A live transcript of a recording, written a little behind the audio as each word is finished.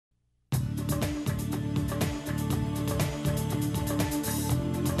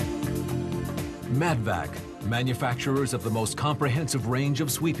Madvac, manufacturers of the most comprehensive range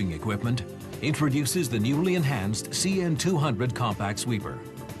of sweeping equipment, introduces the newly enhanced CN200 compact sweeper.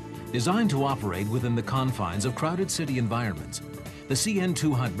 Designed to operate within the confines of crowded city environments, the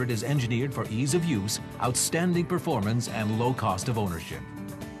CN200 is engineered for ease of use, outstanding performance, and low cost of ownership.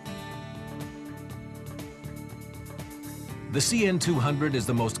 The CN200 is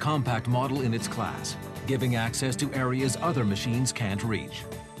the most compact model in its class, giving access to areas other machines can't reach.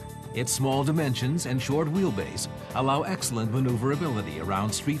 Its small dimensions and short wheelbase allow excellent maneuverability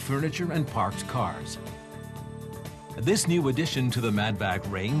around street furniture and parked cars. This new addition to the Madvac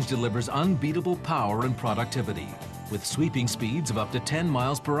range delivers unbeatable power and productivity, with sweeping speeds of up to 10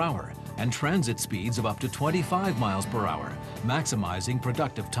 miles per hour and transit speeds of up to 25 miles per hour, maximizing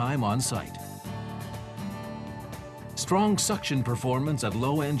productive time on site. Strong suction performance at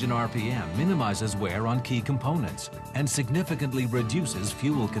low engine RPM minimizes wear on key components and significantly reduces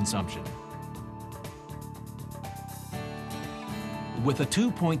fuel consumption. With a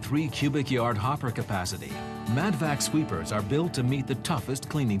 2.3 cubic yard hopper capacity, Madvac sweepers are built to meet the toughest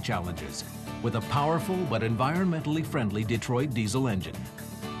cleaning challenges with a powerful but environmentally friendly Detroit diesel engine.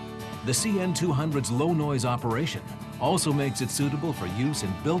 The CN200's low noise operation also makes it suitable for use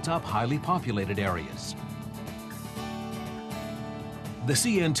in built-up, highly populated areas. The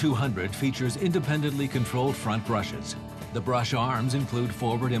CN200 features independently controlled front brushes. The brush arms include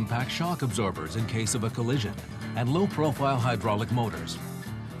forward impact shock absorbers in case of a collision and low-profile hydraulic motors.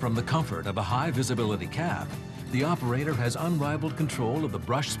 From the comfort of a high-visibility cab, the operator has unrivaled control of the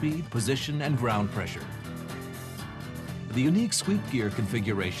brush speed, position, and ground pressure. The unique sweep gear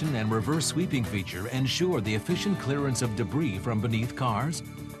configuration and reverse sweeping feature ensure the efficient clearance of debris from beneath cars,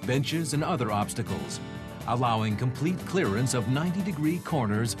 benches, and other obstacles, allowing complete clearance of 90-degree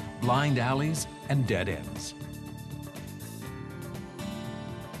corners, blind alleys, and dead ends.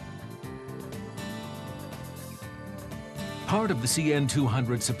 Part of the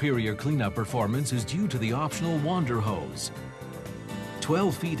CN200's superior cleanup performance is due to the optional wander hose.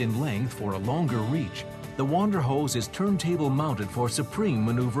 12 feet in length for a longer reach, the wander hose is turntable mounted for supreme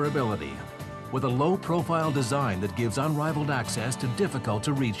maneuverability, with a low-profile design that gives unrivaled access to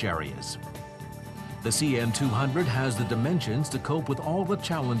difficult-to-reach areas. The CN200 has the dimensions to cope with all the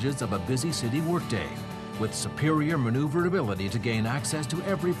challenges of a busy city workday, with superior maneuverability to gain access to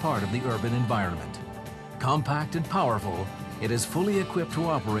every part of the urban environment. Compact and powerful, it is fully equipped to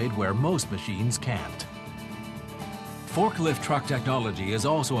operate where most machines can't. Forklift truck technology is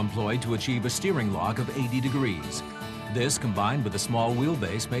also employed to achieve a steering lock of 80 degrees. This, combined with a small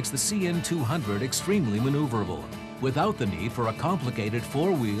wheelbase, makes the CN200 extremely maneuverable, without the need for a complicated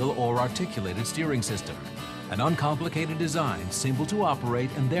four-wheel or articulated steering system. An uncomplicated design, simple to operate,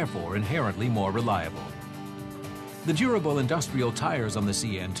 and therefore inherently more reliable. The durable industrial tires on the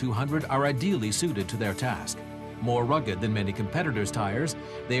CN200 are ideally suited to their task. More rugged than many competitors' tires,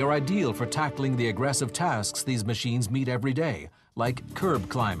 they are ideal for tackling the aggressive tasks these machines meet every day, like curb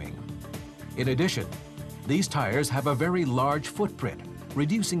climbing. In addition, these tires have a very large footprint,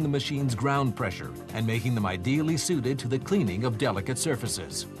 reducing the machine's ground pressure and making them ideally suited to the cleaning of delicate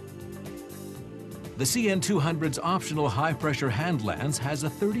surfaces. The CN200's optional high-pressure hand lance has a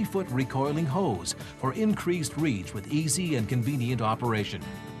 30-foot recoiling hose for increased reach with easy and convenient operation.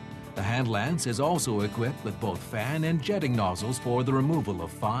 The hand lance is also equipped with both fan and jetting nozzles for the removal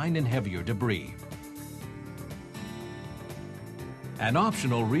of fine and heavier debris. An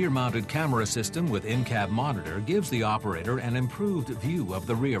optional rear-mounted camera system with in-cab monitor gives the operator an improved view of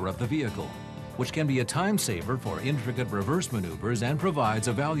the rear of the vehicle, which can be a time saver for intricate reverse maneuvers and provides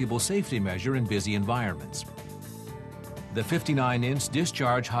a valuable safety measure in busy environments. The 59-inch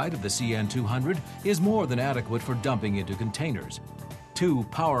discharge height of the CN200 is more than adequate for dumping into containers. Two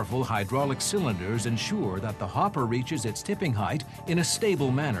powerful hydraulic cylinders ensure that the hopper reaches its tipping height in a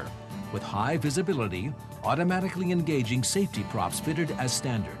stable manner, with high visibility, automatically engaging safety props fitted as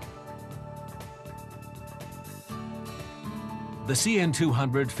standard. The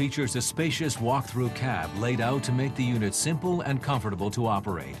CN200 features a spacious walk-through cab laid out to make the unit simple and comfortable to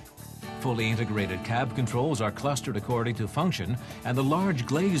operate. Fully integrated cab controls are clustered according to function, and the large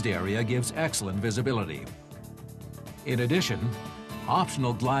glazed area gives excellent visibility. In addition,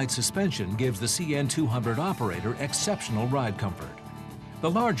 optional glide suspension gives the CN200 operator exceptional ride comfort. The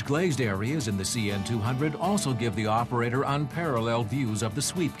large glazed areas in the CN200 also give the operator unparalleled views of the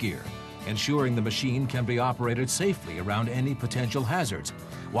sweep gear, ensuring the machine can be operated safely around any potential hazards,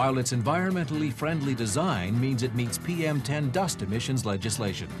 while its environmentally friendly design means it meets PM10 dust emissions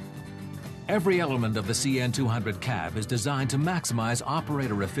legislation. Every element of the CN200 cab is designed to maximize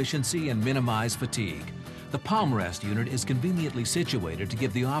operator efficiency and minimize fatigue. The palm rest unit is conveniently situated to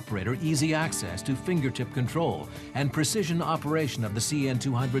give the operator easy access to fingertip control and precision operation of the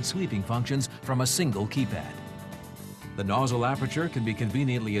CN200 sweeping functions from a single keypad. The nozzle aperture can be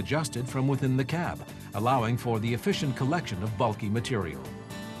conveniently adjusted from within the cab, allowing for the efficient collection of bulky material.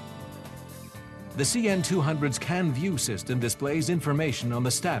 The CN200's Can View system displays information on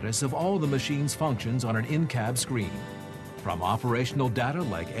the status of all the machine's functions on an in-cab screen, from operational data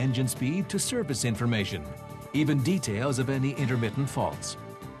like engine speed to service information, even details of any intermittent faults.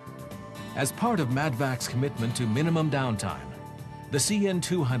 As part of Madvac's commitment to minimum downtime, the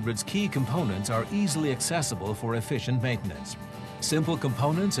CN200's key components are easily accessible for efficient maintenance. Simple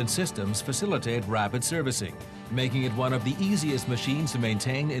components and systems facilitate rapid servicing, making it one of the easiest machines to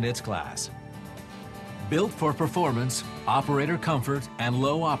maintain in its class. Built for performance, operator comfort, and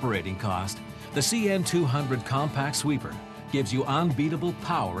low operating cost, the CN200 compact sweeper gives you unbeatable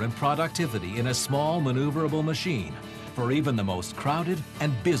power and productivity in a small, maneuverable machine for even the most crowded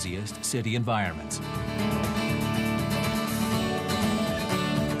and busiest city environments.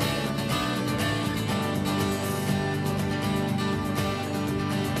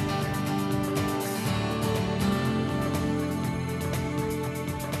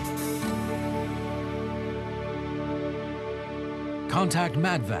 Contact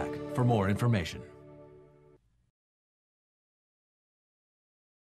Madvac for more information.